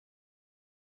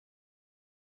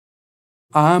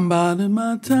I'm biding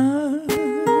my time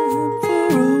for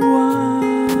a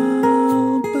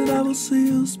while, but I will see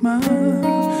you smile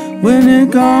when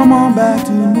you come on back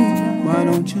to me. Why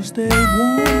don't you stay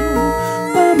warm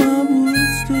by my wood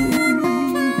stove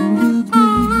with me?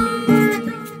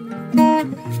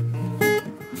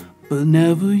 But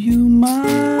never you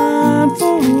mind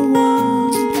for a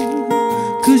while,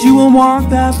 'cause you won't walk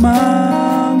that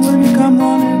mile when you come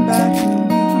running back to me.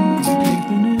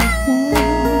 Keeping it warm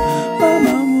by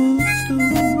my wood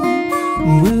stove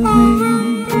with me.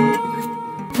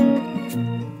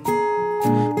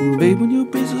 Babe, when your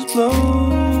breezes blow,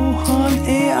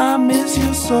 honey, I miss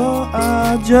you so.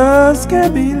 I just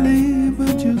can't believe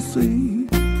what you see.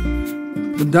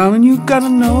 But darling, you gotta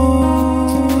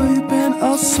know you've been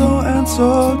a so and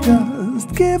so.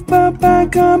 Just give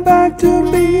back, come back to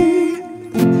me.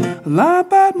 Lie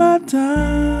by my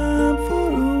time for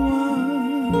a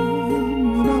while,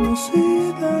 but I will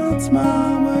see that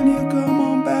smile when you come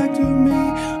on back to me.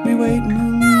 Be waiting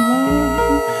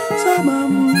alone, so my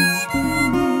mood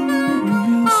stove,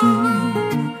 you see.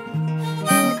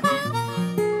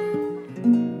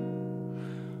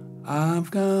 I've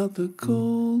got the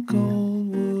cold,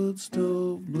 cold wood stove.